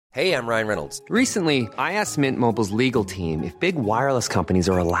Hey, I'm Ryan Reynolds. Recently, I asked Mint Mobile's legal team if big wireless companies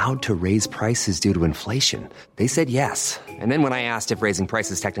are allowed to raise prices due to inflation. They said yes. And then when I asked if raising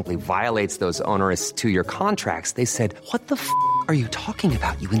prices technically violates those onerous two-year contracts, they said, "What the f*** are you talking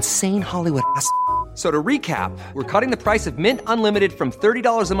about, you insane Hollywood ass?" So to recap, we're cutting the price of Mint Unlimited from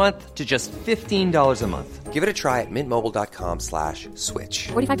 $30 a month to just $15 a month. Give it a try at mintmobile.com/switch.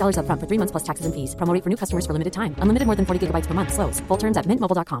 $45 up front for 3 months plus taxes and fees. Promo rate for new customers for limited time. Unlimited more than 40 gigabytes per month. Slows full terms at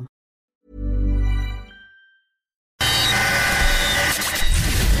mintmobile.com.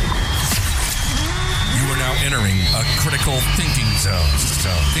 You are now entering a critical thinking zone.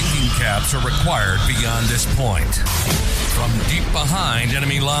 Thinking caps are required beyond this point. From deep behind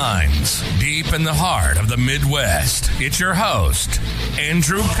enemy lines, deep in the heart of the Midwest, it's your host,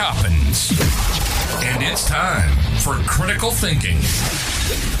 Andrew Coppins. And it's time for Critical Thinking.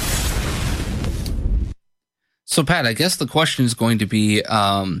 So, Pat, I guess the question is going to be,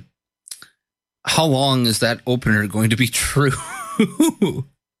 how long is that opener going to be true?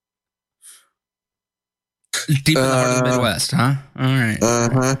 Deep in the heart of the Midwest, huh? All right.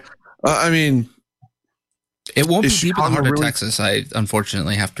 I mean, it won't be deep Chicago in the heart of really? Texas. I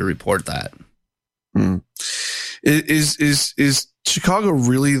unfortunately have to report that. Is Chicago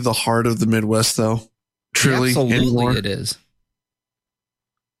really the heart of the Midwest, though? Truly, Absolutely, anymore? it is.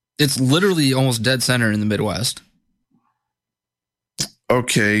 It's literally almost dead center in the Midwest.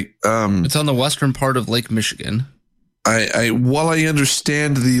 Okay. It's on the western part of Lake Michigan. While I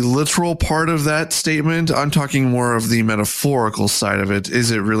understand the literal part of that statement, I'm talking more of the metaphorical side of it.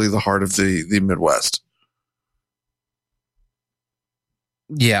 Is it really the heart of the Midwest?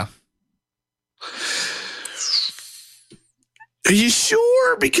 Yeah. Are you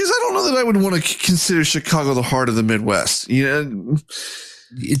sure? Because I don't know that I would want to consider Chicago the heart of the Midwest. You know,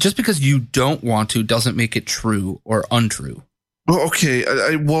 Just because you don't want to doesn't make it true or untrue. well, okay.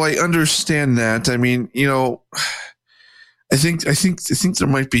 I understand that. I mean, you know, I think there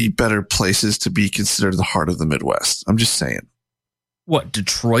might be better places to be considered the heart of the Midwest. I'm just saying. What,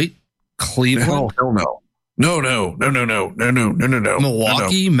 Detroit? Cleveland? Hell no. No.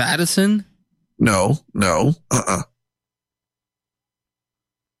 Milwaukee? Madison? No.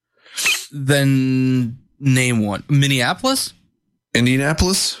 Then name one. Minneapolis?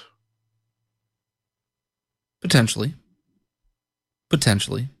 Indianapolis? Potentially.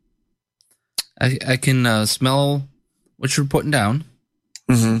 I can smell what you're putting down.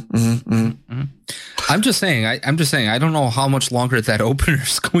 I'm just saying. I don't know how much longer that opener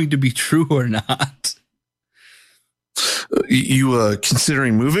is going to be true or not. You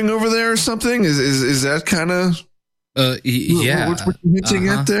considering moving over there or something? Is that kind of yeah? What you hinting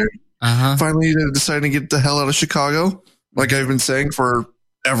at there? Finally deciding to get the hell out of Chicago, like I've been saying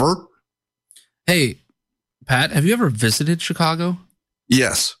forever. Hey, Pat, have you ever visited Chicago?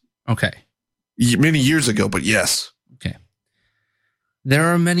 Yes. Okay. Many years ago, but yes. Okay. There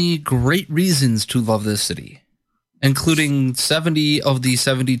are many great reasons to love this city, including 70 of the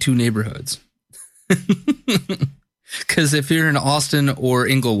 72 neighborhoods. Because if you're in Austin or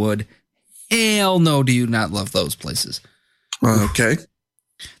Inglewood, hell no, do you not love those places? Okay.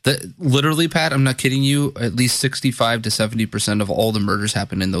 Literally, Pat, I'm not kidding you. At least 65 to 70% of all the murders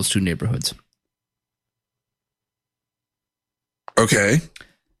happen in those two neighborhoods. Okay.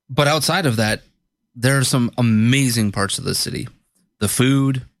 But outside of that, there are some amazing parts of the city. The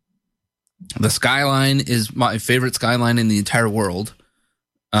food, the skyline is my favorite skyline in the entire world.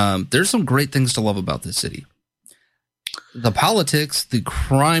 There's some great things to love about this city. The politics, the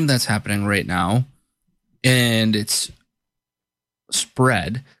crime that's happening right now, and it's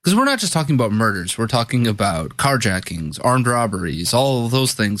spread. Because we're not just talking about murders. We're talking about carjackings, armed robberies, all of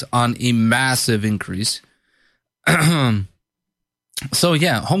those things on a massive increase. So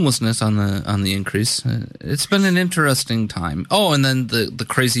yeah, homelessness on the increase. It's been an interesting time. Oh, and then the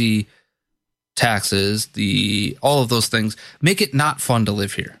crazy taxes, all of those things make it not fun to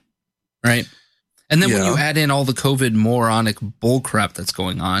live here, right? And then when you add in all the COVID moronic bullcrap that's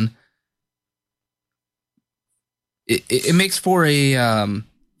going on, it makes for an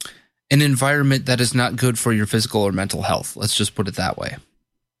environment that is not good for your physical or mental health. Let's just put it that way.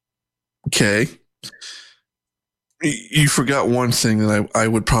 Okay. You forgot one thing that I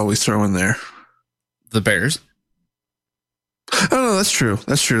would probably throw in there. The Bears. Oh no, that's true.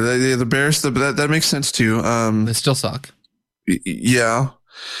 That's true. The Bears. That makes sense too. They still suck. Yeah.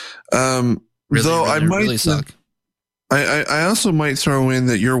 Though I might really suck. I also might throw in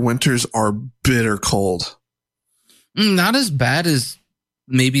that your winters are bitter cold. Not as bad as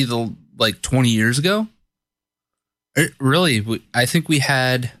maybe 20 years ago. I think we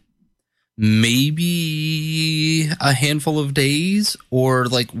had maybe a handful of days or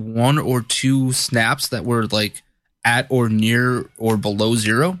like 1 or 2 snaps that were like at or near or below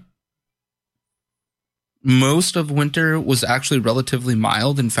 0. Most of winter was actually relatively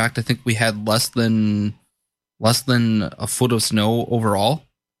mild. In fact, I think we had less than a foot of snow overall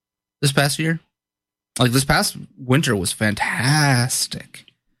this past year. Like this past winter was fantastic.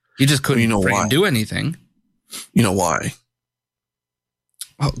 You just couldn't freaking do anything. You know why?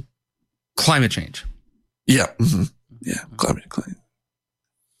 Oh, climate change. Yeah. Mm-hmm. Yeah. Climate.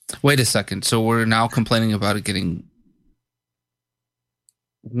 Wait a second. So we're now complaining about it getting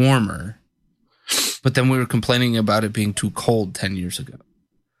warmer, but then we were complaining about it being too cold 10 years ago.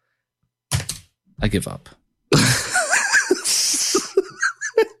 I give up. I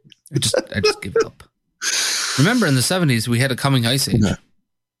just give up. Remember, in the 70s, we had a coming ice age.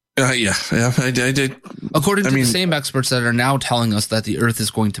 Yeah, I did. According to the same experts that are now telling us that the Earth is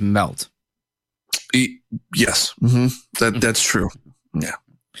going to melt. Yes, that's true. Yeah.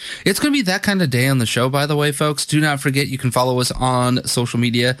 It's going to be that kind of day on the show, by the way, folks. Do not forget, you can follow us on social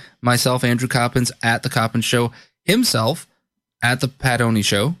media. Myself, Andrew Coppins, at The Coppins Show. Himself, at The Pat Oney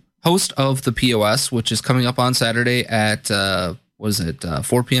Show. Host of The POS, which is coming up on Saturday at, 4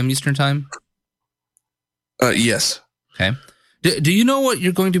 p.m. Eastern Time? Yes. Okay. Do you know what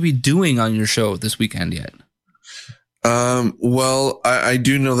you're going to be doing on your show this weekend yet? Well, I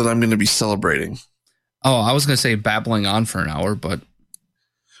do know that I'm going to be celebrating. Oh, I was going to say babbling on for an hour, but...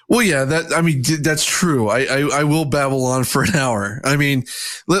 Well, yeah, that's true. I will babble on for an hour. I mean,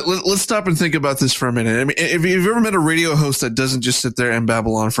 let's stop and think about this for a minute. I mean, have you ever met a radio host that doesn't just sit there and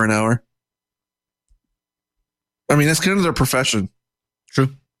babble on for an hour? I mean, that's kind of their profession.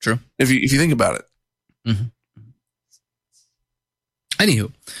 True. If you think about it. Mm-hmm.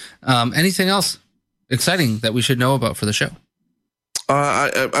 Anywho, anything else exciting that we should know about for the show?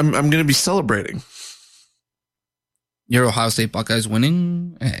 I'm going to be celebrating. Your Ohio State Buckeyes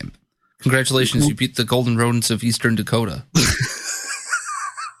winning. Hey, congratulations. You beat the Golden Rodents of Eastern Dakota.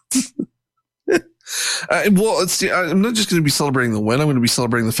 Well, let's see. I'm not just going to be celebrating the win. I'm going to be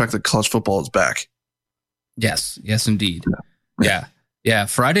celebrating the fact that college football is back. Yes, indeed. Yeah.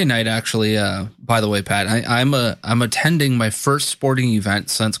 Friday night, actually, by the way, Pat, I'm attending my first sporting event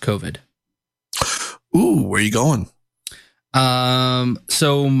since COVID. Ooh, where are you going?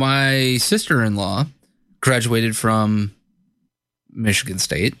 So my sister-in-law graduated from Michigan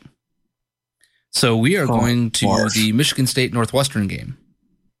State. So we are going to the Michigan State Northwestern game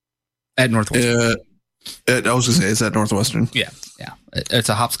at Northwestern. I was going to say, is that Northwestern? Yeah. It's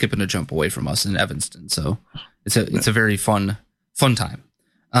a hop, skip, and a jump away from us in Evanston. So it's a very fun time.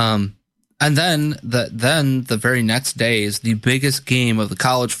 And then the very next day is the biggest game of the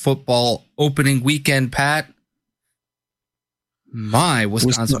college football opening weekend, Pat. My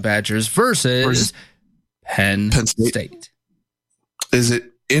Wisconsin Badgers versus Penn State. Is it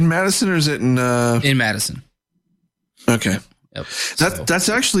in Madison or is it in Madison? Okay. Yep. That's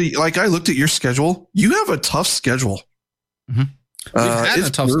actually, like, I looked at your schedule. You have a tough schedule. Mm-hmm. We've had a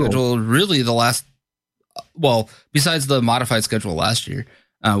tough schedule really the last, besides the modified schedule last year,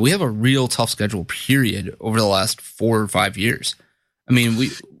 we have a real tough schedule period over the last 4 or 5 years. I mean,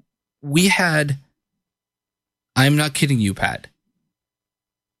 we had, I'm not kidding you, Pat.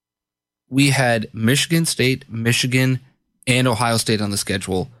 We had Michigan State, Michigan, and Ohio State on the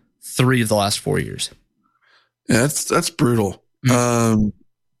schedule 3 of the last 4 years. Yeah, that's brutal. Mm-hmm.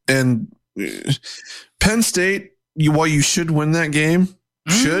 And Penn State, while you should win that game,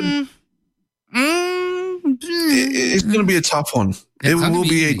 it's going to be a tough one. It will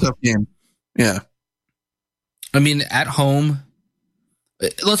be a tough game. Yeah. I mean, at home,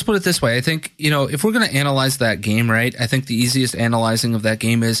 let's put it this way. I think, if we're going to analyze that game, right, I think the easiest analyzing of that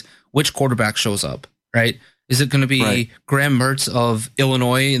game is which quarterback shows up, right? Is it going to be Graham Mertz of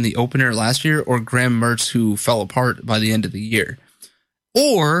Illinois in the opener last year, or Graham Mertz who fell apart by the end of the year?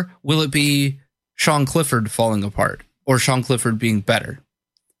 Or will it be Sean Clifford falling apart, or Sean Clifford being better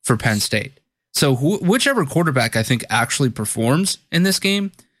for Penn State? So whichever quarterback I think actually performs in this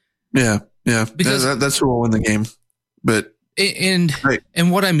game. Yeah. Because that's who will win the game. But and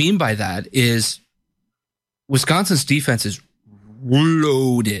what I mean by that is Wisconsin's defense is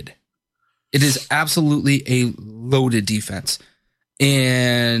loaded. It is absolutely a loaded defense.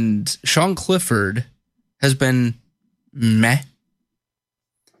 And Sean Clifford has been meh.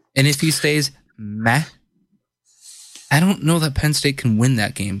 And if he stays meh, I don't know that Penn State can win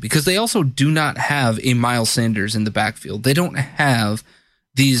that game, because they also do not have a Miles Sanders in the backfield. They don't have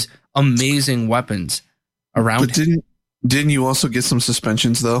these amazing weapons around him. Didn't you also get some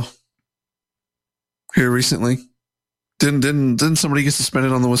suspensions, though, here recently? Didn't somebody get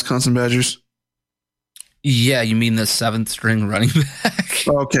suspended on the Wisconsin Badgers? Yeah, you mean the 7th string running back?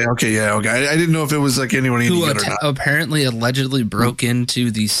 Okay, yeah, okay. I didn't know if it was like anyone who good or not. Apparently allegedly broke into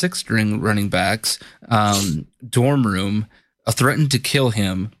the 6th string running back's dorm room, threatened to kill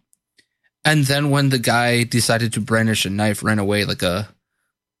him, and then when the guy decided to brandish a knife, ran away like a.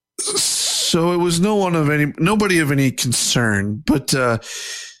 So it was nobody of any concern. But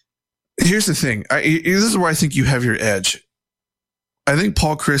here's the thing: this is where I think you have your edge. I think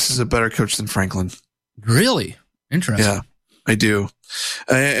Paul Chryst is a better coach than Franklin. Really? Interesting. Yeah, I do.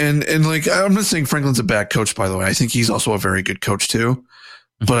 And like, I'm not saying Franklin's a bad coach, by the way. I think he's also a very good coach too.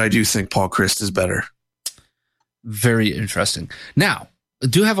 But I do think Paul Chryst is better. Very interesting. Now, I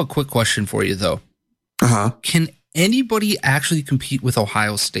do have a quick question for you, though. Uh-huh. Can anybody actually compete with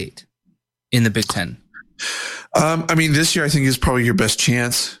Ohio State in the Big Ten? I mean, this year I think is probably your best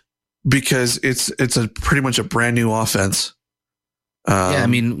chance because it's a pretty much a brand new offense. Yeah, I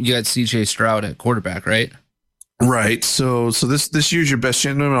mean, you got C.J. Stroud at quarterback, right? Right. So this year's your best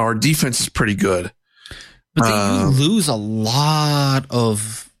chance. No, our defense is pretty good, but you lose a lot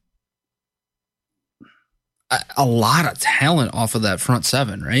of talent off of that front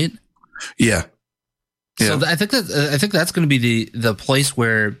seven, right? Yeah. So I think that's going to be the place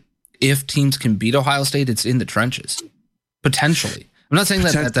where if teams can beat Ohio State, it's in the trenches potentially. I'm not saying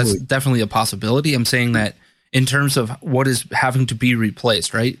that that's definitely a possibility. I'm saying that in terms of what is having to be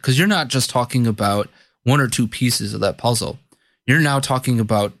replaced, right? Because you're not just talking about one or two pieces of that puzzle. You're now talking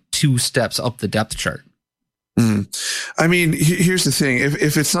about 2 steps up the depth chart. I mean, here's the thing.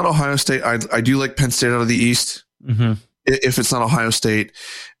 If it's not Ohio State, I do like Penn State out of the East. Mm-hmm. If it's not Ohio State.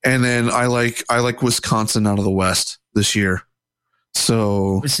 And then I like Wisconsin out of the West this year.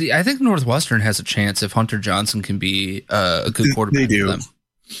 So see, I think Northwestern has a chance if Hunter Johnson can be a good quarterback for them.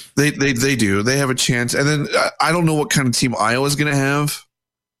 They do. They have a chance. And then I don't know what kind of team Iowa's going to have,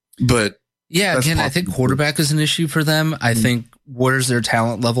 but yeah, again, possible. I think quarterback is an issue for them. I think where's their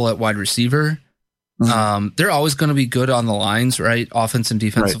talent level at wide receiver? Mm-hmm. They're always going to be good on the lines, right? Offense and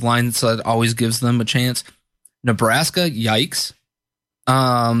defensive line. So that always gives them a chance. Nebraska, yikes.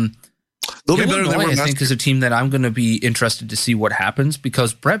 They'll be better than I think is a team that I'm going to be interested to see what happens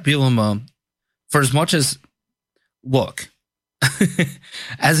because Brett Bielema, for as much as look,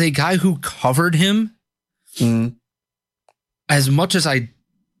 as a guy who covered him, as much as I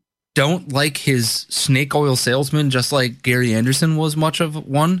don't like his snake oil salesman, just like Gary Anderson was much of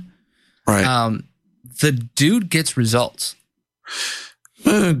one, right? The dude gets results.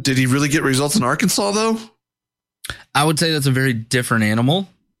 Did he really get results in Arkansas, though? I would say that's a very different animal,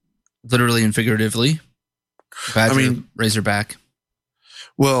 literally and figuratively. Badger, Razorback.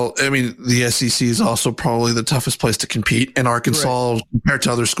 Well, I mean, the SEC is also probably the toughest place to compete, and Arkansas, compared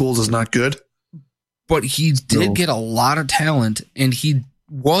to other schools, is not good. But he did get a lot of talent, and he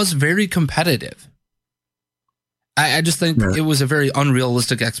was very competitive. I just think it was a very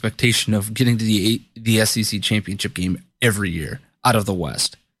unrealistic expectation of getting to the SEC championship game every year out of the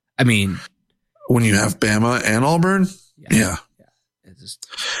West. I mean, when you have Bama and Auburn, yeah.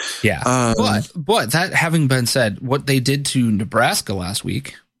 But that having been said, what they did to Nebraska last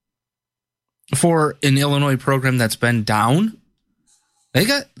week for an Illinois program that's been down,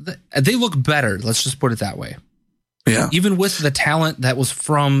 they look better. Let's just put it that way. Yeah. Even with the talent that was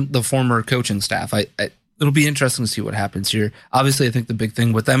from the former coaching staff, it'll be interesting to see what happens here. Obviously, I think the big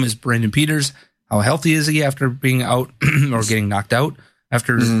thing with them is Brandon Peters. How healthy is he after being out or getting knocked out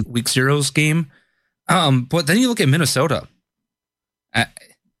after week 0's game? But then you look at Minnesota.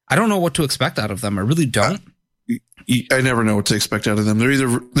 I don't know what to expect out of them. I really don't. I never know what to expect out of them. They're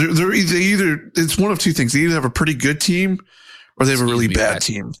either it's one of two things. They either have a pretty good team or they have a really bad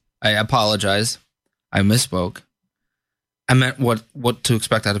team. I apologize. I misspoke. I meant what to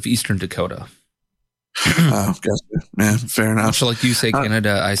expect out of Eastern Dakota. Oh, gotcha. Yeah, fair enough. So like you say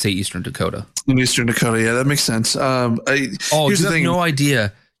Canada, I say Eastern Dakota. In Eastern Dakota, yeah, that makes sense. You have no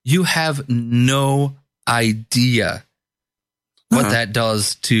idea. You have no idea what that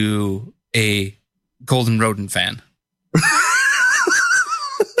does to a Golden Rodent fan.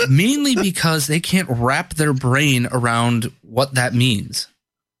 Mainly because they can't wrap their brain around what that means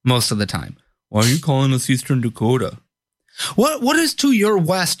most of the time. Why are you calling us Eastern Dakota? What is to your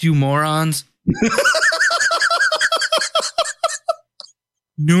west, you morons?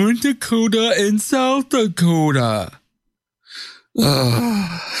 North Dakota and South Dakota.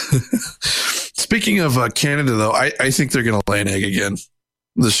 Speaking of Canada, though, I think they're going to lay an egg again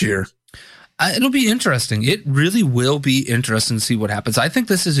this year. It'll be interesting. It really will be interesting to see what happens. I think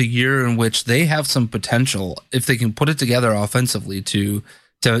this is a year in which they have some potential, if they can put it together offensively, to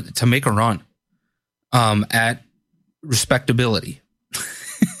make a run at respectability.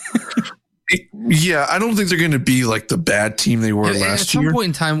 Yeah, I don't think they're going to be like the bad team they were last year. At some point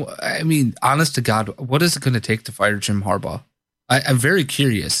in time, I mean, honest to God, what is it going to take to fire Jim Harbaugh? I'm very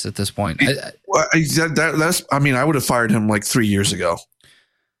curious at this point. I would have fired him like 3 years ago.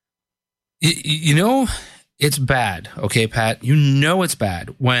 You know, it's bad. Okay, Pat, you know it's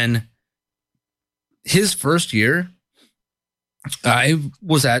bad. When his first year, I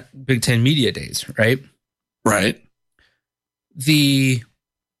was at Big Ten Media Days, right? Right. The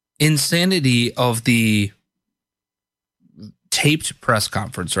insanity of the taped press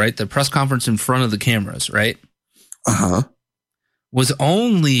conference, right? The press conference in front of the cameras, right? Uh-huh. Was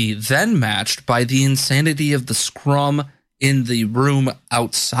only then matched by the insanity of the scrum in the room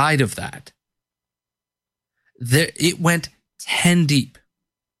outside of that. It went 10 deep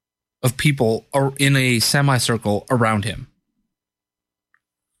of people in a semicircle around him.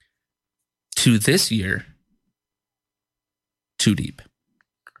 To this year, 2 deep.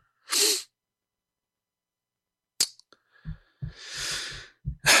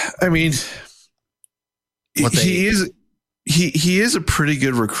 I mean, he is a pretty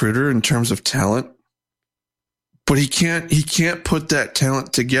good recruiter in terms of talent, but he can't put that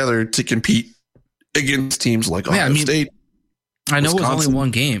talent together to compete against teams like Ohio State. I know Wisconsin. It was only one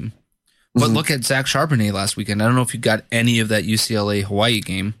game, but look at Zach Charbonnet last weekend. I don't know if you got any of that UCLA Hawaii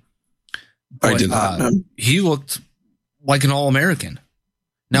game. But, I did not. He looked like an All-American.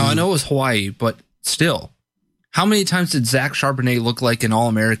 Now, I know it was Hawaii, but still. How many times did Zach Charbonnet look like an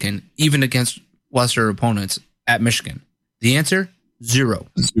All-American, even against lesser opponents at Michigan? The answer, 0.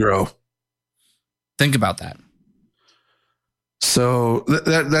 Think about that. So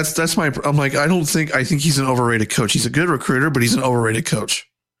that's my. I'm like, I think he's an overrated coach. He's a good recruiter, but he's an overrated coach.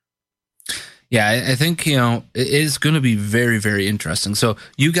 Yeah, I think, it is going to be very, very interesting. So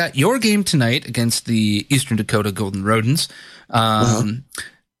you got your game tonight against the Eastern Dakota Golden Rodents.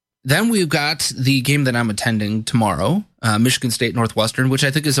 Then we've got the game that I'm attending tomorrow, Michigan State Northwestern, which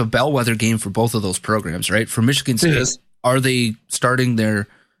I think is a bellwether game for both of those programs, right? For Michigan State, are they starting their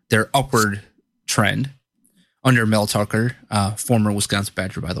upward trend under Mel Tucker, former Wisconsin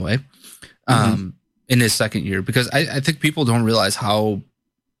Badger, by the way, in his second year? Because I think people don't realize how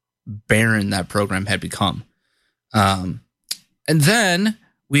barren that program had become. And then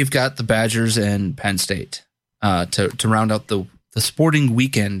we've got the Badgers and Penn State to round out the sporting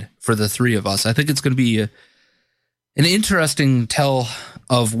weekend for the three of us. I think it's going to be an interesting tell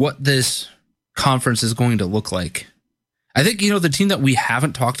of what this conference is going to look like. I think, the team that we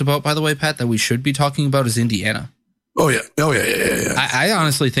haven't talked about, by the way, Pat, that we should be talking about is Indiana. Oh, yeah. I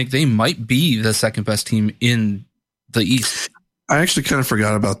honestly think they might be the second best team in the East. I actually kind of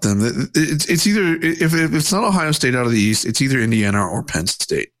forgot about them. It's either, if it's not Ohio State out of the East, it's either Indiana or Penn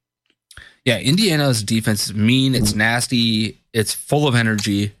State. Yeah, Indiana's defense is mean. It's nasty. It's full of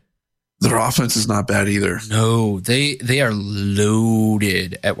energy. Their offense is not bad either. No, they are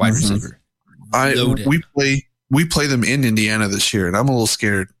loaded at wide receiver. We play them in Indiana this year, and I'm a little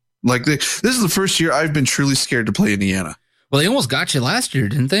scared. Like this is the first year I've been truly scared to play Indiana. Well, they almost got you last year,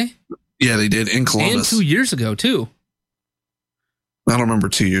 didn't they? Yeah, they did in Columbus. And 2 years ago too. I don't remember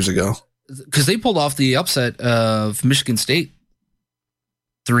 2 years ago because they pulled off the upset of Michigan State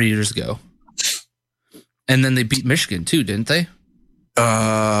 3 years ago. And then they beat Michigan too, didn't they?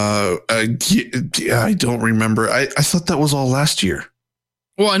 I don't remember. I thought that was all last year.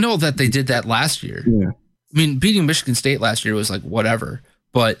 Well, I know that they did that last year. Yeah. I mean, beating Michigan State last year was like whatever,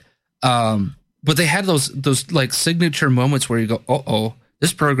 but they had those like signature moments where you go, oh,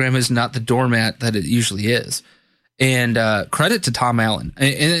 this program is not the doormat that it usually is. And credit to Tom Allen.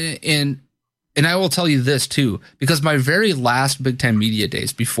 And I will tell you this too, because my very last Big Ten Media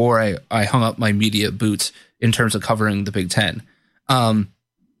Days before I hung up my media boots in terms of covering the Big Ten, I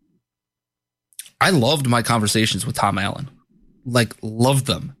loved my conversations with Tom Allen, like loved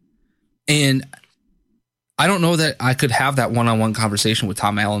them. And I don't know that I could have that one-on-one conversation with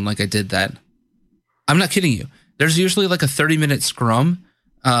Tom Allen like I did then. I'm not kidding you. There's usually like a 30-minute scrum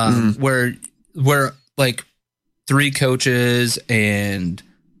where like 3 coaches and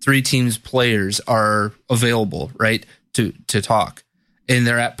 3 teams players are available, right, to talk. And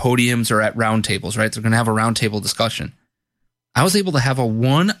they're at podiums or at round tables, right? They're going to have a round table discussion. I was able to have a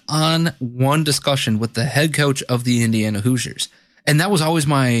one-on-one discussion with the head coach of the Indiana Hoosiers. And that was always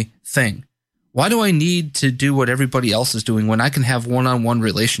my thing. Why do I need to do what everybody else is doing when I can have one-on-one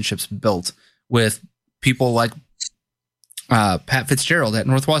relationships built with people like Pat Fitzgerald at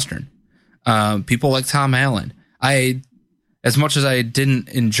Northwestern, people like Tom Allen? As much as I didn't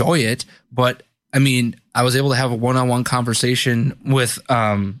enjoy it, but I mean, I was able to have a one-on-one conversation with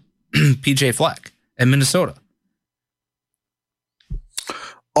PJ Fleck in Minnesota.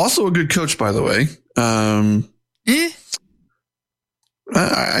 Also a good coach, by the way.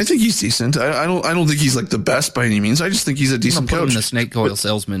 I think he's decent. I don't think he's like the best by any means. I just think he's a decent put him coach. in the snake oil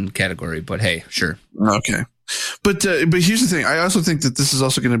salesman category, but hey, sure. Okay. But here's the thing. I also think that this is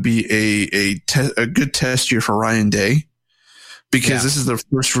also going to be a good test year for Ryan Day, because this is the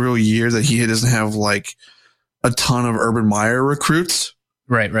first real year that he doesn't have like a ton of Urban Meyer recruits.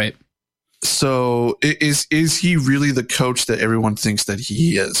 Right. So is he really the coach that everyone thinks that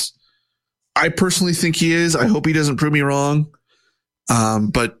he is? I personally think he is. I hope he doesn't prove me wrong.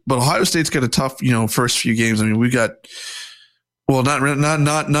 But Ohio State's got a tough, first few games. I mean, we got, well,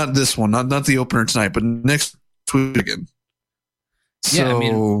 not this one, not the opener tonight, but next week again.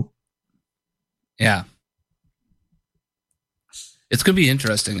 So, yeah. It's going to be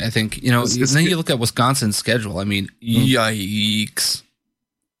interesting. I think, then you look at Wisconsin's schedule. I mean, yikes.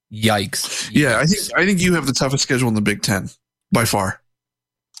 Yeah. I think you have the toughest schedule in the Big Ten by far.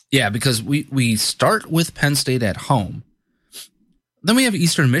 Yeah. Because we start with Penn State at home. Then we have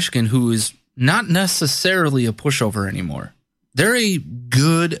Eastern Michigan, who is not necessarily a pushover anymore. They're a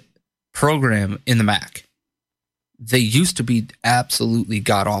good program in the MAC. They used to be absolutely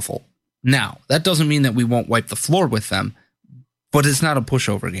god-awful. Now, that doesn't mean that we won't wipe the floor with them, but it's not a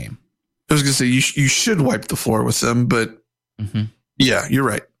pushover game. I was going to say, you should wipe the floor with them, but yeah, you're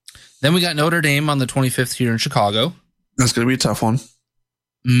right. Then we got Notre Dame on the 25th here in Chicago. That's going to be a tough one.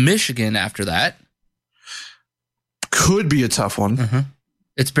 Michigan after that. Could be a tough one.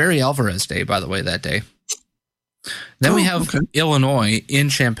 It's Barry Alvarez Day, by the way, that day. Then we have Illinois in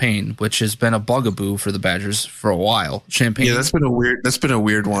Champaign, which has been a bugaboo for the Badgers for a while. Champaign. Yeah, that's been a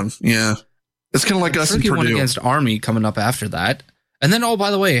weird one. Yeah. It's kind of like us in Purdue. One against Army coming up after that. And then,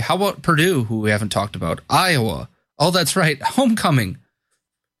 by the way, how about Purdue, who we haven't talked about? Iowa. Oh, that's right. Homecoming.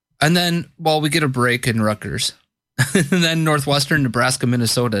 And then, we get a break in Rutgers. And then Northwestern, Nebraska,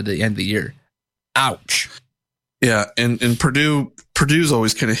 Minnesota at the end of the year. Ouch. Yeah, and Purdue's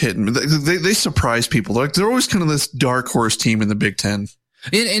always kind of hitting. They surprise people. They're always kind of this dark horse team in the Big Ten.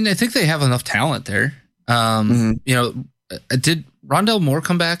 And I think they have enough talent there. Did Rondell Moore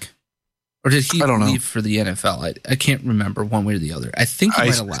come back, or did he leave for the NFL? I can't remember one way or the other. I think he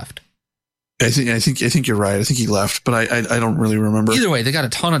might have left. I think you're right. I think he left, but I don't really remember. Either way, they got a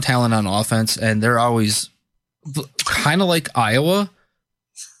ton of talent on offense, and they're always kind of like Iowa.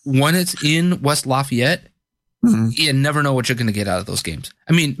 When it's in West Lafayette, you never know what you're going to get out of those games.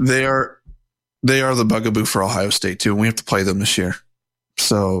 I mean, they are the bugaboo for Ohio State too, and we have to play them this year.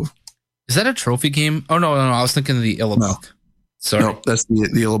 So, is that a trophy game? Oh no! I was thinking of the Illinois. No. Sorry, no, that's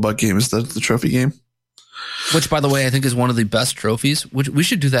the Illinois game. Is that the trophy game? Which, by the way, I think is one of the best trophies. Which we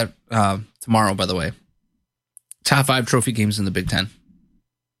should do that tomorrow. By the way, top 5 trophy games in the Big Ten.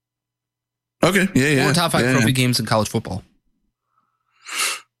 Okay, yeah. Or top 5 trophy games in college football.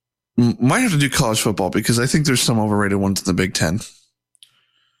 Might have to do college football because I think there's some overrated ones in the Big Ten.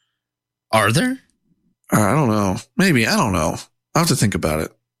 Are there? I don't know. Maybe. I don't know. I'll have to think about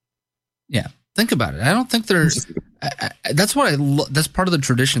it. Yeah, think about it. I don't think there's. That's what that's part of the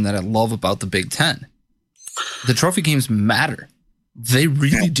tradition that I love about the Big Ten. The trophy games matter. They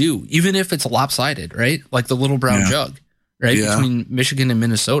really do, even if it's lopsided, right? Like the Little Brown Jug, right? Yeah. Between Michigan and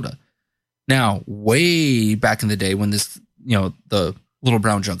Minnesota. Now, way back in the day when this, the Little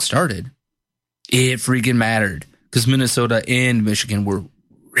Brown Jug started, it freaking mattered because Minnesota and Michigan were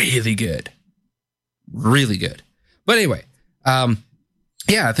really good. Really good. But anyway, I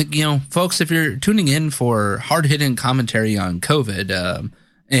think, folks, if you're tuning in for hard-hitting commentary on COVID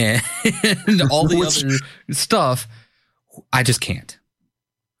and all the other stuff, I just can't.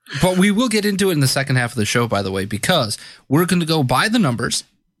 But we will get into it in the second half of the show, by the way, because we're going to go by the numbers.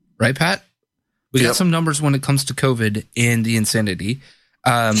 Right, Pat? We got some numbers when it comes to COVID and the insanity.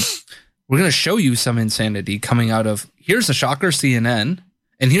 We're going to show you some insanity coming out of, here's a shocker, CNN,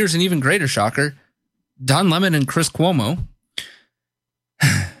 and here's an even greater shocker, Don Lemon and Chris Cuomo,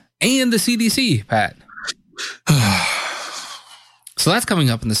 and the CDC, Pat. So that's coming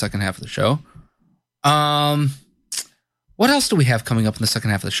up in the second half of the show. What else do we have coming up in the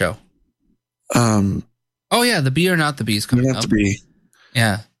second half of the show? The Be or Not the Bee is coming up.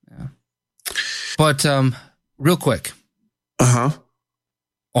 Yeah. But real quick.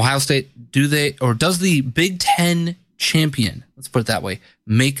 Ohio State, does the Big Ten champion, let's put it that way,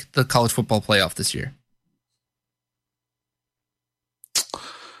 make the college football playoff this year?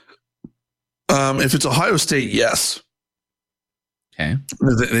 If it's Ohio State, yes. Okay.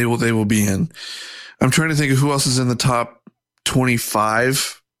 They will be in. I'm trying to think of who else is in the top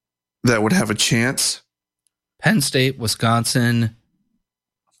 25 that would have a chance. Penn State, Wisconsin,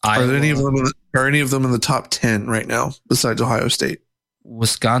 Iowa. Are any of them in the top 10 right now besides Ohio State?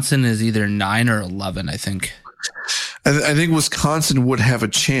 Wisconsin is either 9 or 11, I think. I think Wisconsin would have a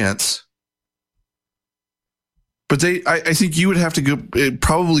chance. But I think you would have to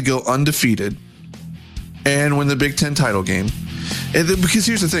probably go undefeated and win the Big Ten title game. And then, because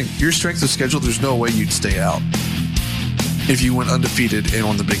here's the thing, your strength of schedule, there's no way you'd stay out if you went undefeated and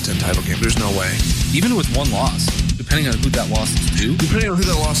won the Big Ten title game. There's no way. Even with one loss, depending on who that loss is to. Depending on who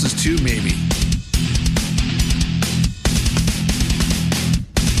that loss is to, maybe.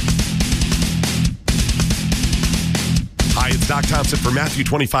 Hi, it's Doc Thompson for Matthew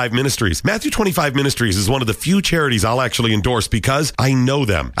 25 Ministries. Matthew 25 Ministries is one of the few charities I'll actually endorse because I know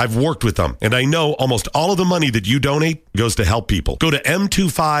them. I've worked with them, and I know almost all of the money that you donate goes to help people. Go to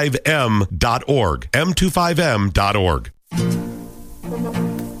m25m.org, m25m.org.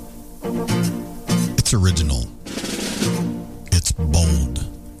 It's original. It's bold.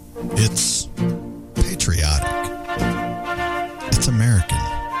 It's patriotic. It's American.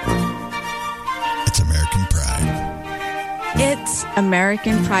 It's American pride. It's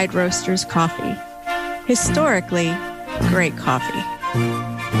American Pride Roasters coffee. Historically, great coffee.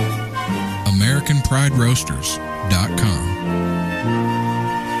 AmericanPrideRoasters.com.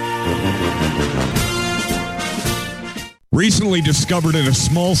 Recently discovered in a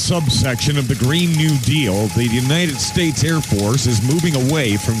small subsection of the Green New Deal, the United States Air Force is moving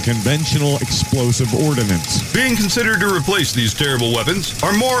away from conventional explosive ordnance. Being considered to replace these terrible weapons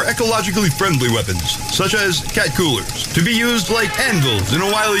are more ecologically friendly weapons, such as cat coolers, to be used like anvils in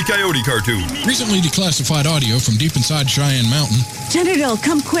a Wile E. Coyote cartoon. Recently declassified audio from deep inside Cheyenne Mountain. General,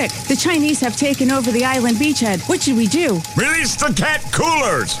 come quick. The Chinese have taken over the island beachhead. What should we do? Release the cat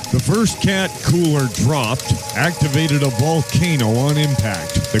coolers! The first cat cooler dropped, activated a volcano on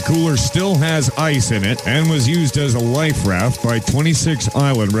impact. The cooler still has ice in it and was used as a life raft by 26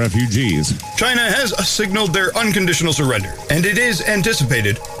 island refugees. China has signaled their unconditional surrender, and it is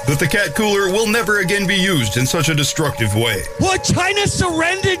anticipated that the cat cooler will never again be used in such a destructive way. What? China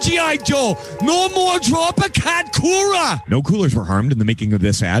surrendered, G.I. Joe! No more drop a cat cooler! No coolers were harmed in the making of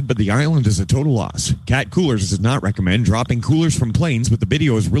this ad, but the island is a total loss. Cat Coolers does not recommend dropping coolers from planes, but the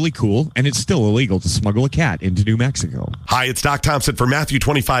video is really cool, and it's still illegal to smuggle a cat into New Mexico. Hi, it's Doc Thompson for Matthew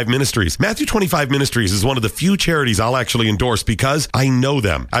 25 Ministries. Matthew 25 Ministries is one of the few charities I'll actually endorse because I know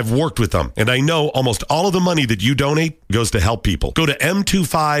them. I've worked with them, and I know almost all of the money that you donate goes to help people. Go to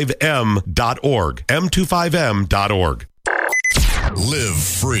m25m.org, m25m.org. Live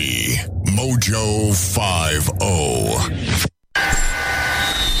free. Mojo 50.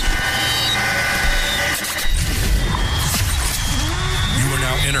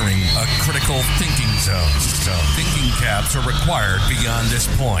 Entering a critical thinking zone. Thinking caps are required beyond this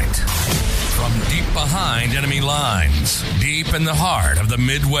point. From deep behind enemy lines, deep in the heart of the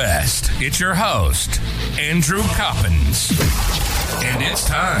Midwest, it's your host, Andrew Coppins. And it's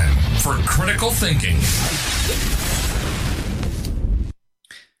time for Critical Thinking.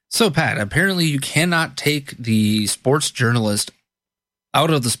 So, Pat, apparently you cannot take the sports journalist out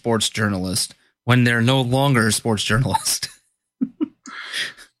of the sports journalist when they're no longer a sports journalist.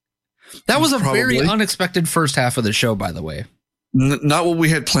 That was a very unexpected first half of the show, by the way. Not what we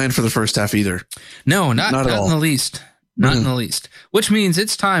had planned for the first half either. No, not in the least. Not in the least. Which means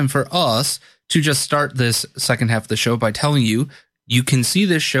it's time for us to just start this second half of the show by telling you you can see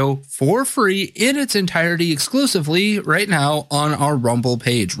this show for free in its entirety exclusively right now on our Rumble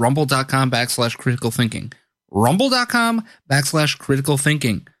page, rumble.com/critical thinking. Rumble.com/critical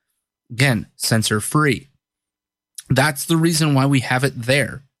thinking. Again, censor free. That's the reason why we have it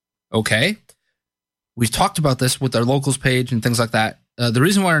there. Okay, we've talked about this with our locals page and things like that. The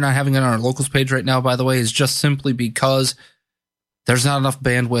reason why we're not having it on our locals page right now, by the way, is just simply because there's not enough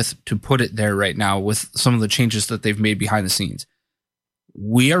bandwidth to put it there right now with some of the changes that they've made behind the scenes.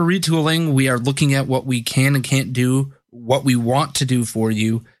 We are retooling. We are looking at what we can and can't do, what we want to do for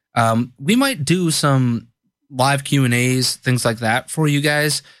you. We might do some live Q&As, things like that for you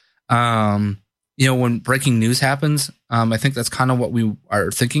guys. When breaking news happens, I think that's kind of what we are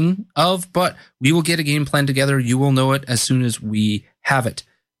thinking of, but we will get a game plan together. You will know it as soon as we have it.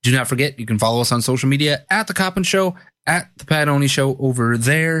 Do not forget, you can follow us on social media at The Coppin Show, at The Pat Oney Show over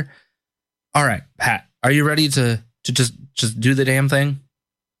there. All right, Pat, are you ready to just do the damn thing?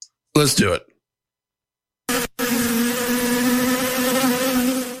 Let's do it.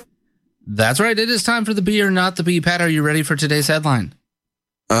 That's right. It is time for the Be or Not the Be. Pat, are you ready for today's headline?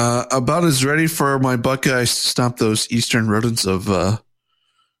 About as ready for my Buckeyes to stomp those eastern rodents of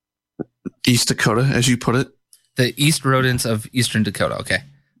East Dakota, as you put it. The East rodents of Eastern Dakota. Okay,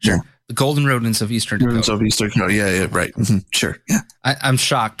 sure. Yeah. The golden rodents of Eastern Dakota. Rodents of Eastern Dakota. Yeah, right. Mm-hmm. Sure. Yeah. I'm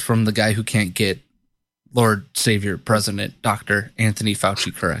shocked from the guy who can't get Lord Savior President Dr. Anthony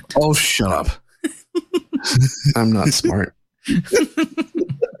Fauci correct. Oh, shut up. I'm not smart.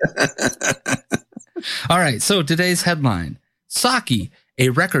 All right, so today's headline. Psaki, a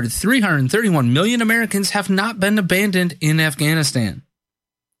record 331 million Americans have not been abandoned in Afghanistan.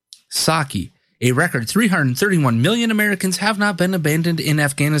 Psaki, a record 331 million Americans have not been abandoned in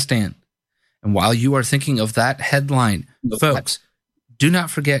Afghanistan. And while you are thinking of that headline, folks, do not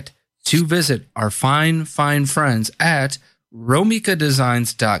forget to visit our fine friends at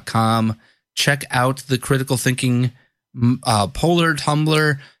romikadesigns.com. Check out the Critical Thinking Polar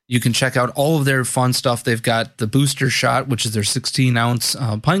Tumbler. You can check out all of their fun stuff. They've got the booster shot, which is their 16-ounce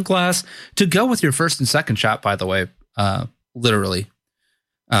pint glass, to go with your first and second shot, by the way, literally.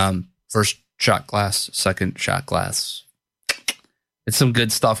 First shot glass, second shot glass. It's some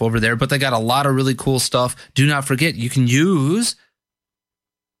good stuff over there, but they got a lot of really cool stuff. Do not forget, you can use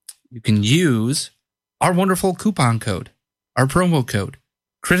our wonderful coupon code, our promo code,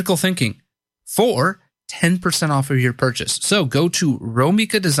 Critical Thinking, for 10% off of your purchase. So go to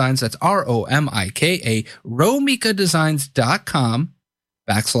Romika Designs, that's ROMIKA,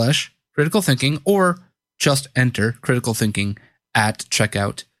 romikadesigns.com/critical thinking, or just enter Critical Thinking at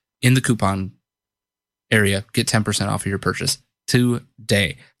checkout in the coupon area. Get 10% off of your purchase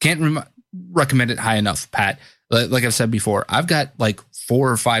today. Can't recommend it high enough, Pat. Like I've said before, I've got like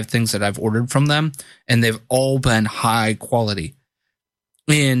 4 or 5 things that I've ordered from them, and they've all been high quality.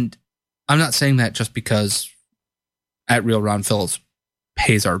 And I'm not saying that just because At Real Ron Phillips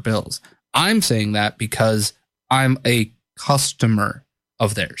pays our bills. I'm saying that because I'm a customer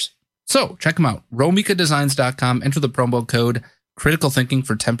of theirs. So check them out. RomikaDesigns.com. Enter the promo code Critical Thinking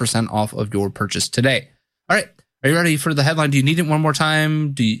for 10% off of your purchase today. All right. Are you ready for the headline? Do you need it one more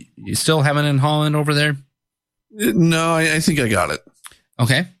time? Do you still have it in Holland over there? No, I think I got it.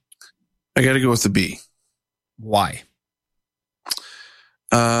 Okay. I got to go with the B. Why?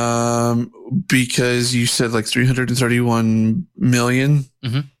 Because you said like 331 million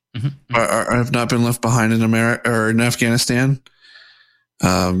have not been left behind in America or in Afghanistan.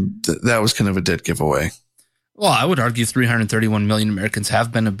 That was kind of a dead giveaway. Well, I would argue 331 million Americans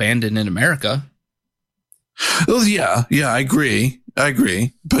have been abandoned in America. Well, yeah, I agree,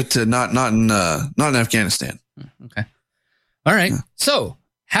 but not in Afghanistan. Okay. All right. Yeah. So,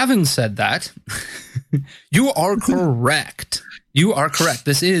 having said that, you are correct. You are correct.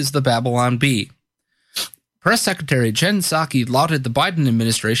 This is the Babylon Bee. Press Secretary Jen Psaki lauded the Biden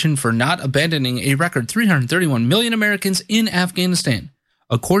administration for not abandoning a record 331 million Americans in Afghanistan.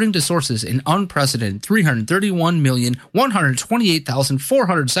 According to sources, an unprecedented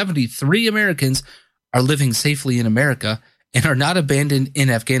 331,128,473 Americans are living safely in America and are not abandoned in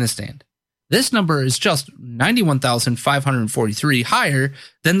Afghanistan. This number is just 91,543 higher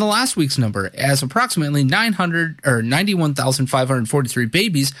than the last week's number, as approximately 91,543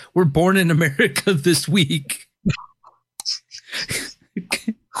 babies were born in America this week.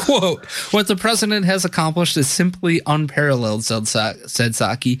 Quote, what the president has accomplished is simply unparalleled, said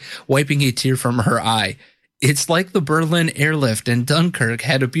Psaki, wiping a tear from her eye. It's like the Berlin airlift and Dunkirk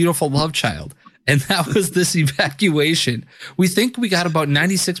had a beautiful love child. And that was this evacuation. We think we got about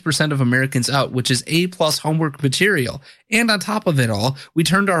 96% of Americans out, which is A+ homework material. And on top of it all, we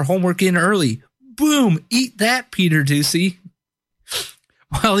turned our homework in early. Boom! Eat that, Peter Doocy.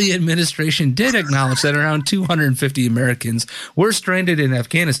 While the administration did acknowledge that around 250 Americans were stranded in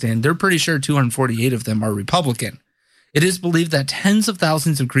Afghanistan, they're pretty sure 248 of them are Republican. It is believed that tens of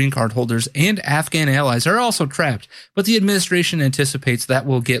thousands of green card holders and Afghan allies are also trapped, but the administration anticipates that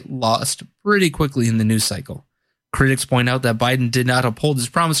will get lost pretty quickly in the news cycle. Critics point out that Biden did not uphold his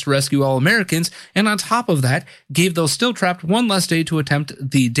promise to rescue all Americans, and on top of that, gave those still trapped one less day to attempt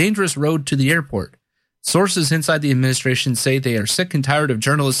the dangerous road to the airport. Sources inside the administration say they are sick and tired of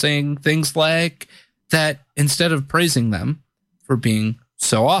journalists saying things like that instead of praising them for being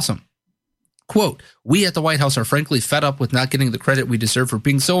so awesome. Quote, we at the White House are frankly fed up with not getting the credit we deserve for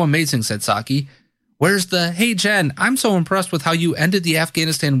being so amazing, said Psaki. Where's the, hey Jen, I'm so impressed with how you ended the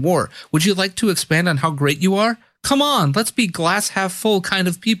Afghanistan war. Would you like to expand on how great you are? Come on, let's be glass half full kind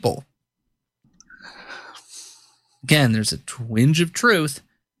of people. Again, there's a twinge of truth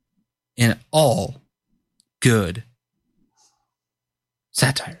in all good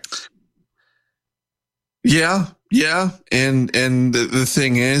satire. Yeah. And the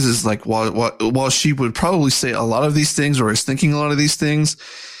thing is like, while she would probably say a lot of these things or is thinking a lot of these things,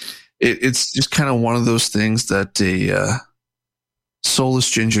 it's just kind of one of those things that a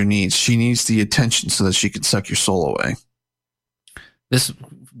soulless ginger needs. She needs the attention so that she can suck your soul away. This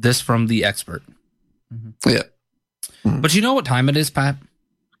from the expert. Yeah. But you know what time it is, Pat?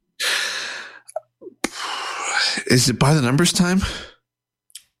 Is it by the numbers time?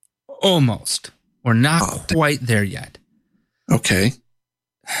 Almost. We're not quite there yet. Okay.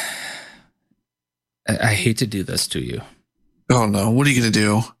 I hate to do this to you. Oh, no. What are you going to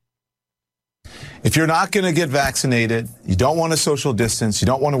do? If you're not going to get vaccinated, you don't want to social distance, you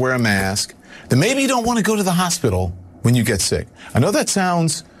don't want to wear a mask, then maybe you don't want to go to the hospital when you get sick. I know that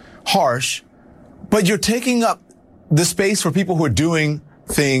sounds harsh, but you're taking up the space for people who are doing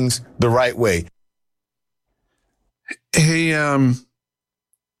things the right way. Hey, I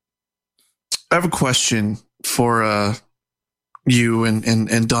have a question for you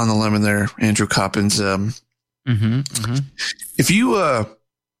and Don the Lemon there, Andrew Coppins. If you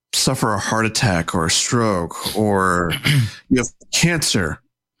suffer a heart attack or a stroke or you have cancer,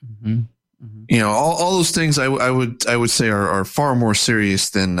 you know, all those things I would say are far more serious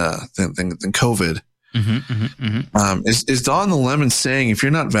than COVID. Is Don the Lemon saying if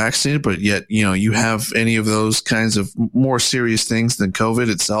you're not vaccinated, but yet, you know, you have any of those kinds of more serious things than COVID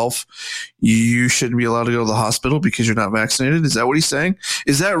itself, you shouldn't be allowed to go to the hospital because you're not vaccinated? Is that what he's saying?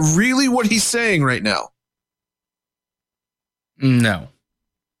 Is that really what he's saying right now? No.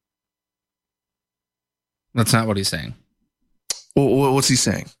 That's not what he's saying. Well, what's he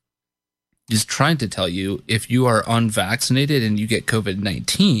saying? He's trying to tell you if you are unvaccinated and you get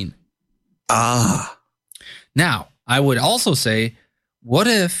COVID-19. Now, I would also say, what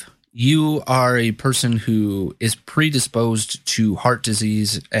if you are a person who is predisposed to heart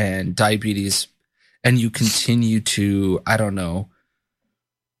disease and diabetes and you continue to, I don't know,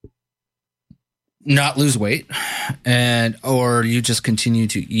 not lose weight or you just continue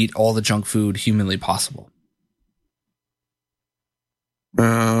to eat all the junk food humanly possible?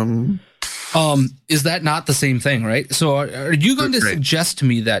 Is that not the same thing, right? So are you going to suggest to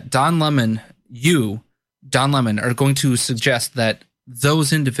me that Don Lemon, are going to suggest that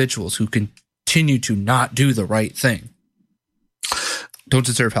those individuals who continue to not do the right thing don't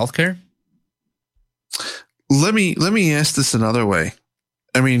deserve health care? Let me ask this another way.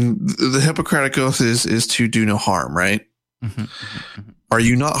 I mean, the Hippocratic Oath is to do no harm, right? Are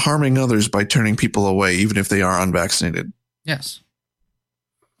you not harming others by turning people away, even if they are unvaccinated? Yes.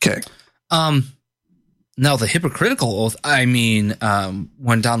 Okay. Now the hypocritical oath, I mean,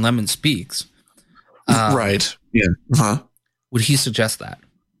 when Don Lemon speaks, right. Yeah. Would he suggest that?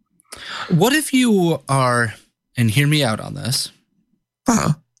 What if you are, and hear me out on this.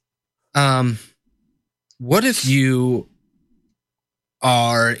 What if you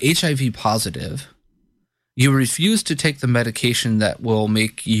are HIV positive? You refuse to take the medication that will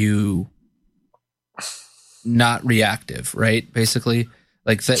make you not reactive, right? Basically,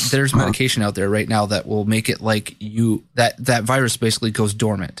 like there's medication out there right now that will make it like that virus basically goes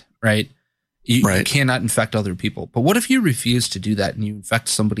dormant, right? You cannot infect other people. But what if you refuse to do that and you infect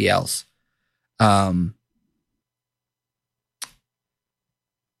somebody else? Do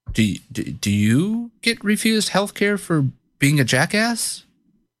you get refused healthcare for being a jackass?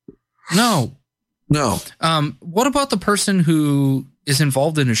 No. What about the person who is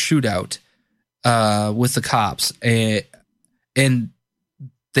involved in a shootout with the cops and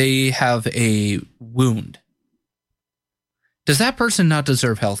they have a wound? Does that person not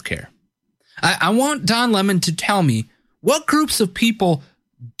deserve health care? I want Don Lemon to tell me what groups of people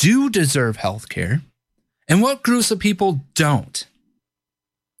do deserve health care and what groups of people don't.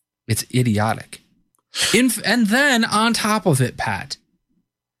 It's idiotic. And then on top of it, Pat,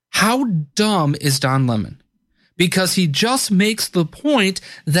 how dumb is Don Lemon? Because he just makes the point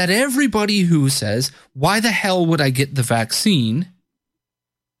that everybody who says, why the hell would I get the vaccine,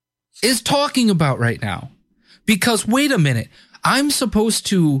 is talking about right now. Because wait a minute, I'm supposed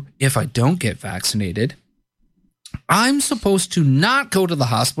to, if I don't get vaccinated, I'm supposed to not go to the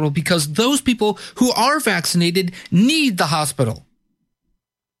hospital because those people who are vaccinated need the hospital.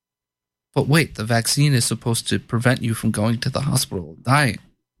 But wait, the vaccine is supposed to prevent you from going to the hospital and dying.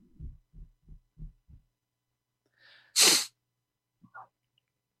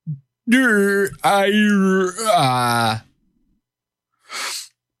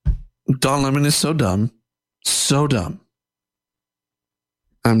 Don Lemon is so dumb. So dumb.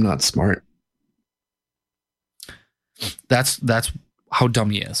 I'm not smart. That's how dumb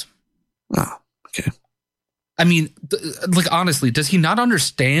he is. Oh, okay. I mean, like, honestly, does he not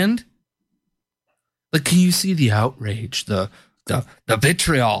understand? Like, can you see the outrage, the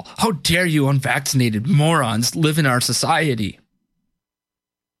vitriol? How dare you unvaccinated morons live in our society?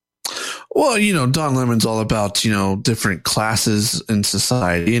 Well, you know, Don Lemon's all about, you know, different classes in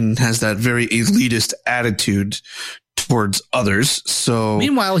society and has that very elitist attitude towards others. So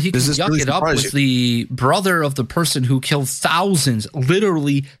meanwhile, he can yuck really it up with the brother of the person who killed thousands,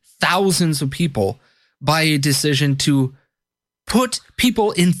 literally thousands of people by a decision to put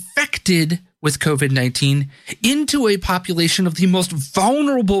people infected with COVID-19 into a population of the most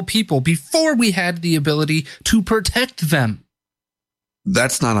vulnerable people before we had the ability to protect them.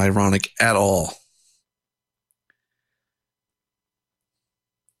 That's not ironic at all.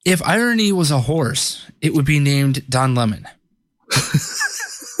 If irony was a horse, it would be named Don Lemon.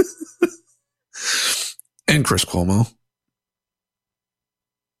 And Chris Cuomo.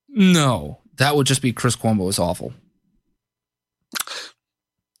 No, that would just be Chris Cuomo is awful.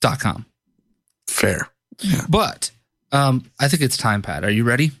 .com. Fair. Yeah. But I think it's time, Pat. Are you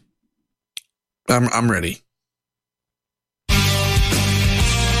ready? I'm ready.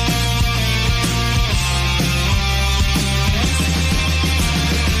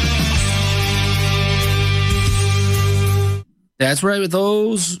 That's right. With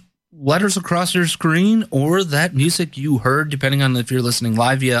those letters across your screen or that music you heard, depending on if you're listening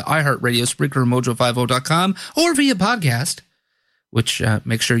live via iHeartRadio, Spreaker, Mojo50.com, or via podcast, which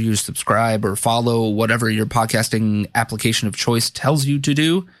make sure you subscribe or follow whatever your podcasting application of choice tells you to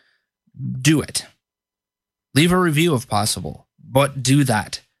do. Do it. Leave a review if possible, but do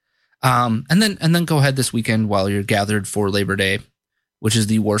that. And then go ahead this weekend while you're gathered for Labor Day, which is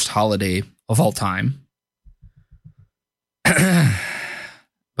the worst holiday of all time.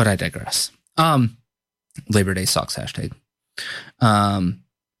 But I digress. Labor Day sucks hashtag.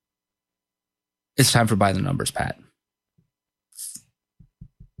 It's time for By the Numbers, Pat.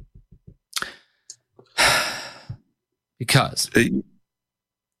 Because I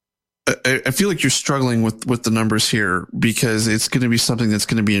feel like you're struggling with the numbers here because it's going to be something that's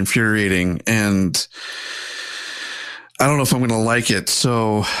going to be infuriating, and I don't know if I'm going to like it.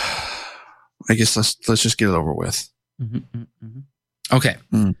 So I guess let's just get it over with. Okay.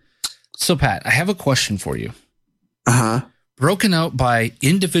 So, Pat, I have a question for you. Broken out by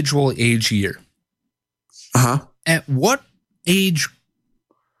individual age year. At what age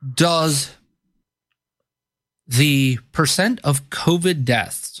does the percent of COVID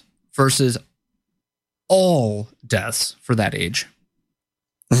deaths versus all deaths for that age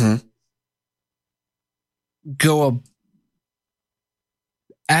go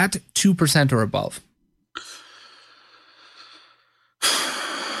at 2% or above?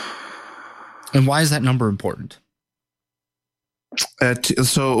 And why is that number important?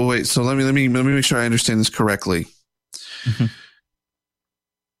 So let me make sure I understand this correctly.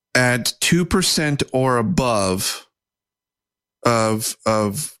 At 2% or above of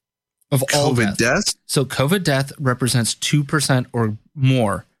all COVID deaths. So COVID death represents 2% or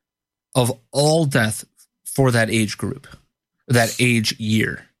more of all death for that age group, that age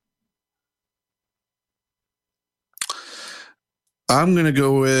year. I'm going to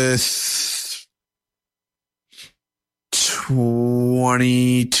go with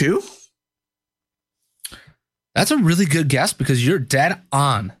 22. That's a really good guess because you're dead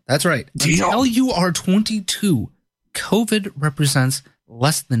on. That's right. Until you are 22, COVID represents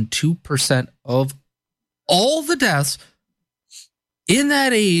less than 2% of all the deaths in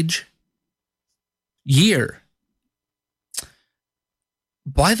that age year.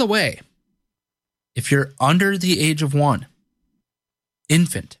 By the way, if you're under the age of 1,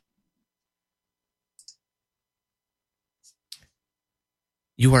 infant,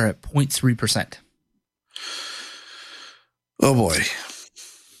 you are at 0.3%. Oh boy.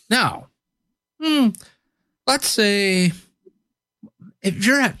 Now, let's say if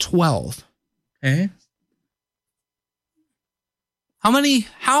you're at 12, okay? How many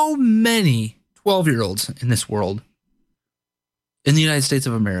 12-year-olds in this world, in the United States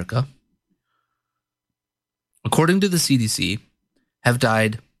of America, according to the CDC, have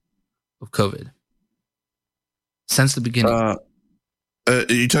died of COVID since the beginning? Are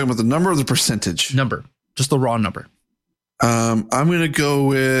you talking about the number or the percentage? Number. Just the raw number. I'm going to go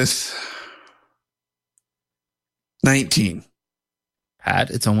with 19.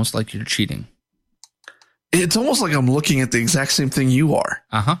 Pat, it's almost like you're cheating. It's almost like I'm looking at the exact same thing you are.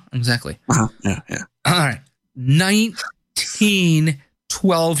 Exactly. Yeah. All right. 19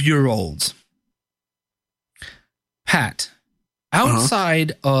 12-year-olds. Pat,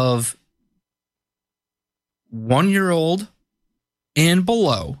 outside of 1-year-old and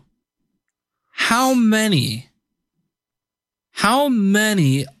below, how many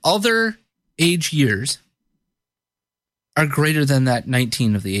other age years are greater than that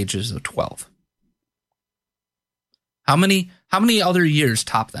 19 of the ages of 12? How many other years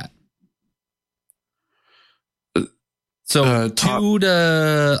top that? So 2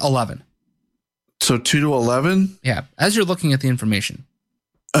 to 11. So 2 to 11? Yeah. As you're looking at the information.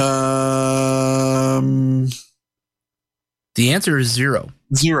 The answer is 0.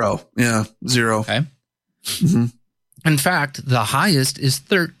 0. Yeah, 0. Okay. Mm-hmm. In fact, the highest is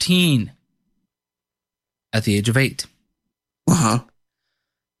 13 at the age of 8. Uh-huh.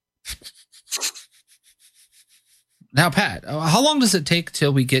 Now, Pat, how long does it take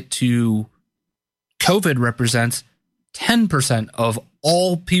till we get to COVID represents 10% of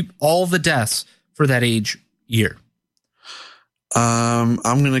all the deaths for that age year? I'm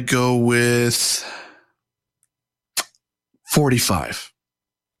going to go with 45.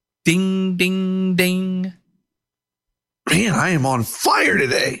 Ding, ding, ding. Man, I am on fire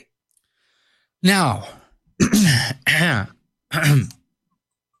today. Now,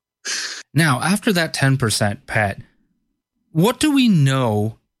 after that 10%, Pat, what do we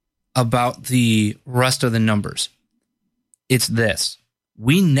know about the rest of the numbers? It's this.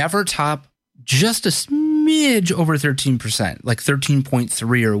 We never top just a smidge over 13%, like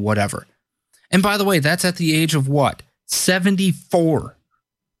 13.3 or whatever. And by the way, that's at the age of what? 74.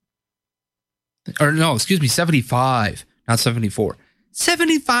 Or no, excuse me, 75, not 74.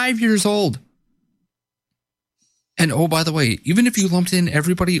 75 years old. And oh, by the way, even if you lumped in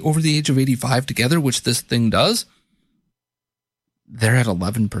everybody over the age of 85 together, which this thing does, they're at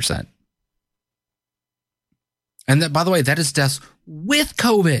 11%. And that, by the way, that is deaths with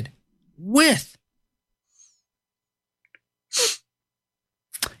COVID. With.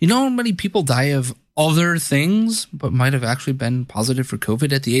 You know how many people die of other things, but might have actually been positive for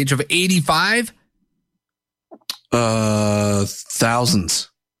COVID at the age of 85? Thousands.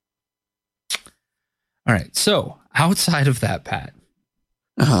 All right. So outside of that, Pat,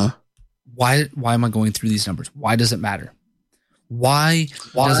 why am I going through these numbers? Why does it matter? Why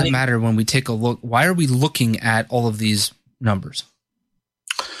does it matter when we take a look? Why are we looking at all of these numbers?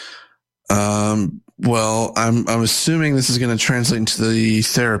 Well, I'm assuming this is going to translate into the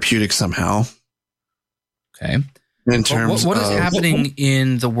therapeutic somehow. Okay. In terms what is happening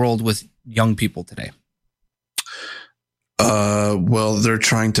in the world with young people today? Well, they're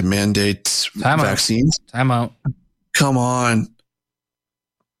trying to mandate vaccines. Time out. Come on.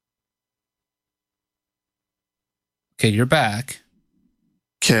 Okay, you're back.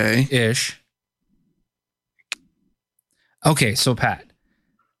 Okay. Ish. Okay, so Pat,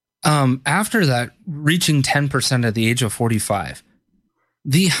 after that, reaching 10% at the age of 45,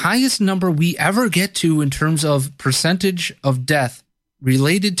 the highest number we ever get to in terms of percentage of death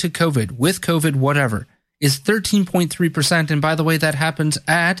related to COVID, with COVID, whatever, is 13.3%. And by the way, that happens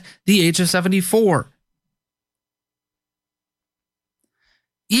at the age of 74.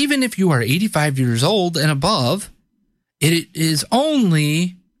 Even if you are 85 years old and above, it is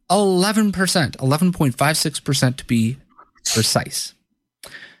only 11%, 11.56% to be precise.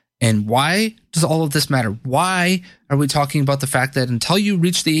 And why does all of this matter? Why are we talking about the fact that until you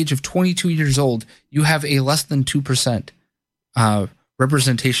reach the age of 22 years old, you have a less than 2%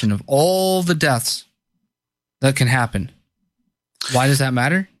 representation of all the deaths that can happen? Why does that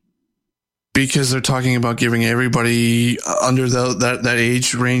matter? Because they're talking about giving everybody under that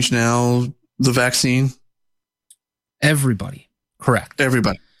age range now the vaccine. Everybody. Correct.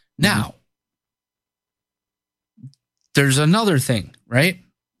 Everybody. Now, there's another thing, right?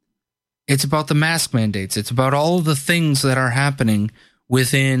 It's about the mask mandates. It's about all of the things that are happening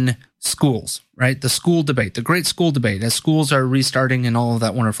within schools, right? The school debate, the great school debate, as schools are restarting and all of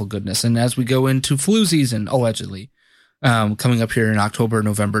that wonderful goodness. And as we go into flu season, allegedly, coming up here in October,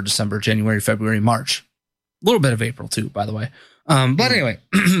 November, December, January, February, March. A little bit of April too, by the way. But anyway,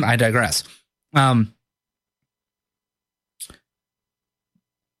 I digress.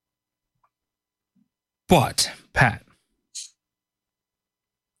 But, Pat,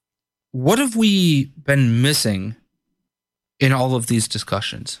 what have we been missing in all of these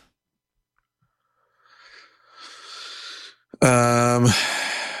discussions? Are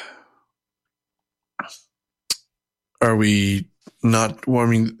we not? Well, I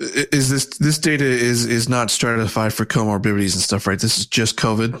mean, is this data is not stratified for comorbidities and stuff, right? This is just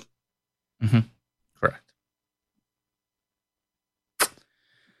COVID. Mm-hmm. Correct.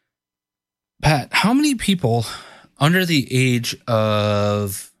 Pat, how many people under the age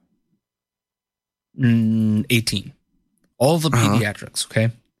of 18, all the pediatrics,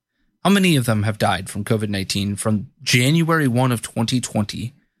 okay? How many of them have died from COVID-19 from January 1 of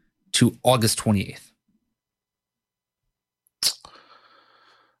 2020 to August 28th?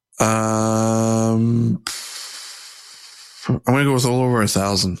 I'm going to go with a little over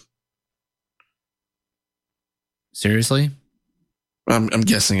 1,000. Seriously? I'm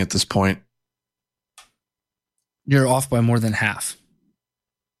guessing at this point. You're off by more than half.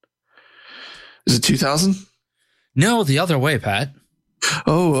 Is it 2,000? No, the other way, Pat.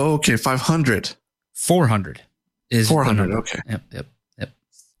 Oh, okay. 500. 400 is 400. Okay. Yep.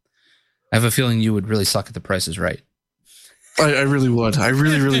 I have a feeling you would really suck at the Price is Right. I really would. I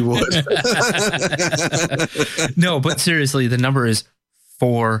really would. No, but seriously, the number is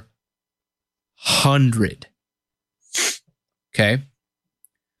 400. Okay.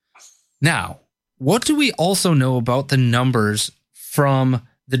 Now, what do we also know about the numbers from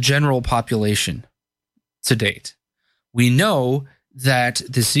the general population to date? We know that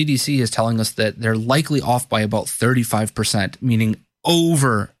the CDC is telling us that they're likely off by about 35%, meaning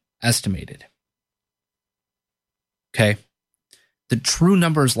overestimated. Okay. The true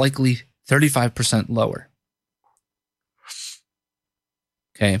number is likely 35% lower.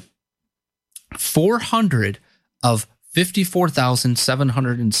 Okay. 400 of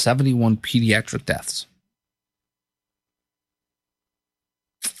 54,771 pediatric deaths.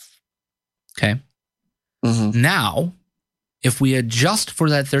 Okay. Mm-hmm. Now, if we adjust for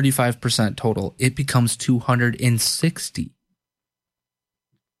that 35% total, it becomes 260.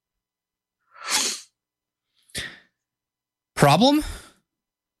 Problem?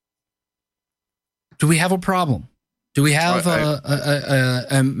 Do we have a problem? Do we have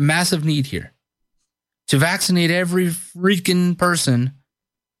a massive need here to vaccinate every freaking person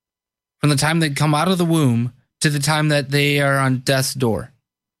from the time they come out of the womb to the time that they are on death's door?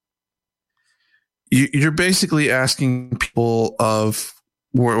 You're basically asking people of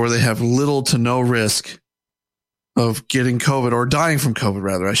where they have little to no risk of getting COVID or dying from COVID,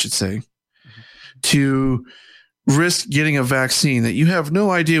 rather, I should say, to risk getting a vaccine that you have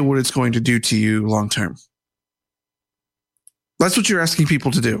no idea what it's going to do to you long term. That's what you're asking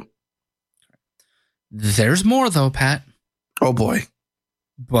people to do. There's more, though, Pat. Oh, boy.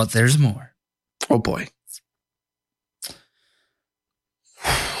 But there's more. Oh, boy.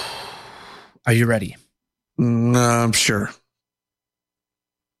 Are you ready? I'm sure.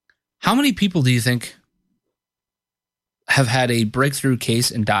 How many people do you think have had a breakthrough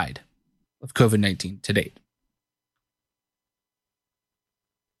case and died of COVID-19 to date?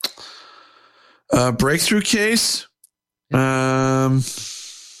 Breakthrough case? I'm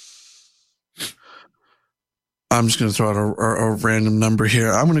just going to throw out a random number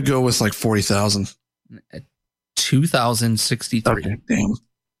here. I'm going to go with like 40,000. 2,063. Okay, damn.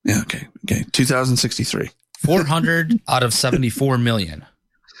 Yeah, okay. 2,063. 400 out of 74 million.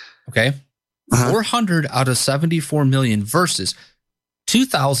 Okay? 400 out of 74 million versus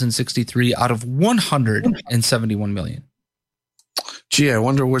 2,063 out of 171 million. Gee, I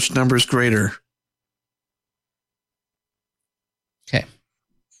wonder which number is greater. Okay.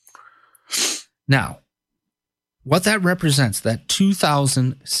 Now, what that represents, that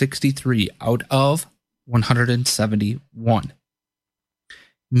 2,063 out of 171,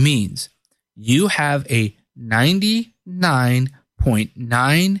 means you have a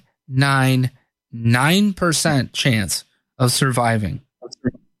 99.999% chance of surviving.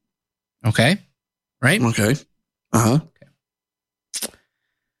 Okay? Right? Okay. Uh-huh. Okay.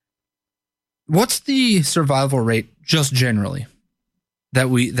 What's the survival rate just generally that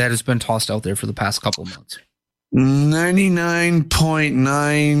has been tossed out there for the past couple of months?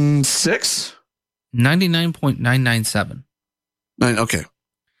 99.96? 99.997. Okay.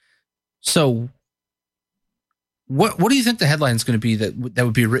 So what do you think the headline is going to be that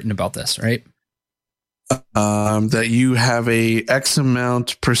would be written about this, right? That you have a X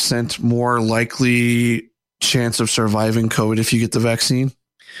amount % more likely chance of surviving COVID if you get the vaccine?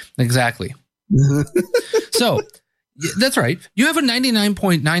 Exactly. So that's right. You have a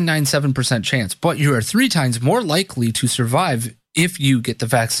 99.997% chance, but you are 3 times more likely to survive if you get the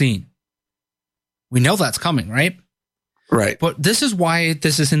vaccine. We know that's coming, right? Right. But this is why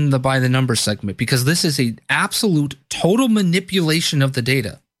this is in the by the numbers segment, because this is an absolute total manipulation of the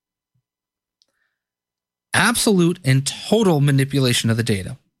data. Absolute and total manipulation of the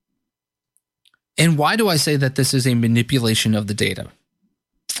data. And why do I say that this is a manipulation of the data?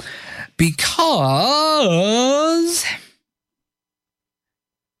 Because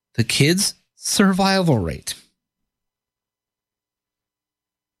the kids' survival rate,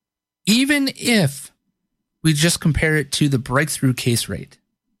 even if we just compare it to the breakthrough case rate,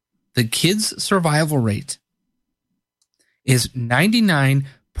 the kids' survival rate is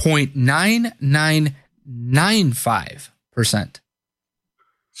 99.9995%.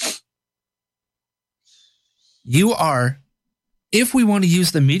 You are, if we want to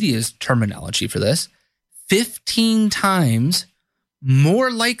use the media's terminology for this, 15 times more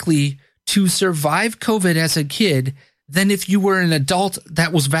likely to survive COVID as a kid than if you were an adult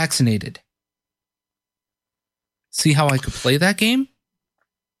that was vaccinated. See how I could play that game?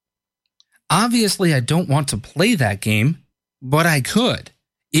 Obviously, I don't want to play that game, but I could.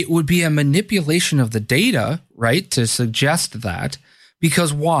 It would be a manipulation of the data, right, to suggest that.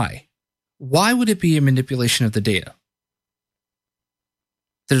 Because why? Why would it be a manipulation of the data?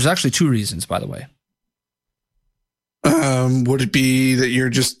 There's actually two reasons, by the way. Would it be that you're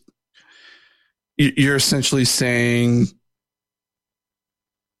essentially saying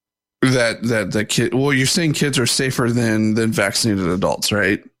that kid? Well, you're saying kids are safer than vaccinated adults,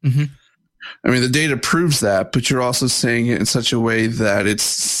 right? Mm-hmm. I mean, the data proves that, but you're also saying it in such a way that it's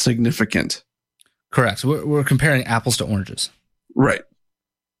significant. Correct. We're comparing apples to oranges. Right.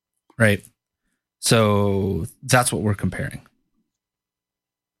 Right. So that's what we're comparing.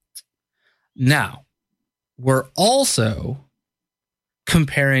 Now, we're also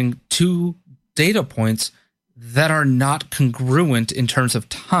comparing two data points that are not congruent in terms of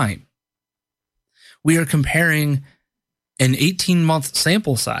time. We are comparing an 18-month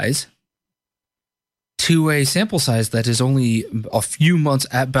sample size to a sample size that is only a few months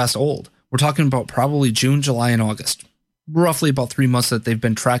at best old. We're talking about probably June, July, and August. Roughly about 3 months that they've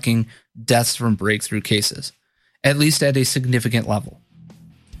been tracking deaths from breakthrough cases, at least at a significant level.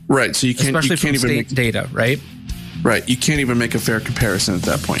 Right. So you can't, especially you can't from even state data, right? Right. You can't even make a fair comparison at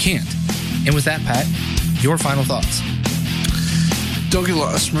that point. Can't. And with that, Pat, your final thoughts. Don't get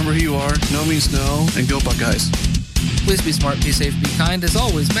lost. Remember who you are. No means no. And go Buckeyes. Please be smart, be safe, be kind. As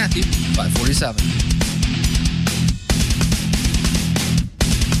always, Matthew 547.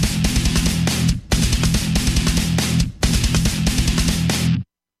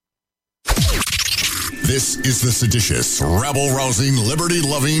 This is the seditious, rabble-rousing,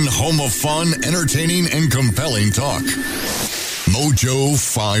 liberty-loving, home of fun, entertaining, and compelling talk. Mojo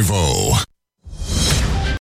 50.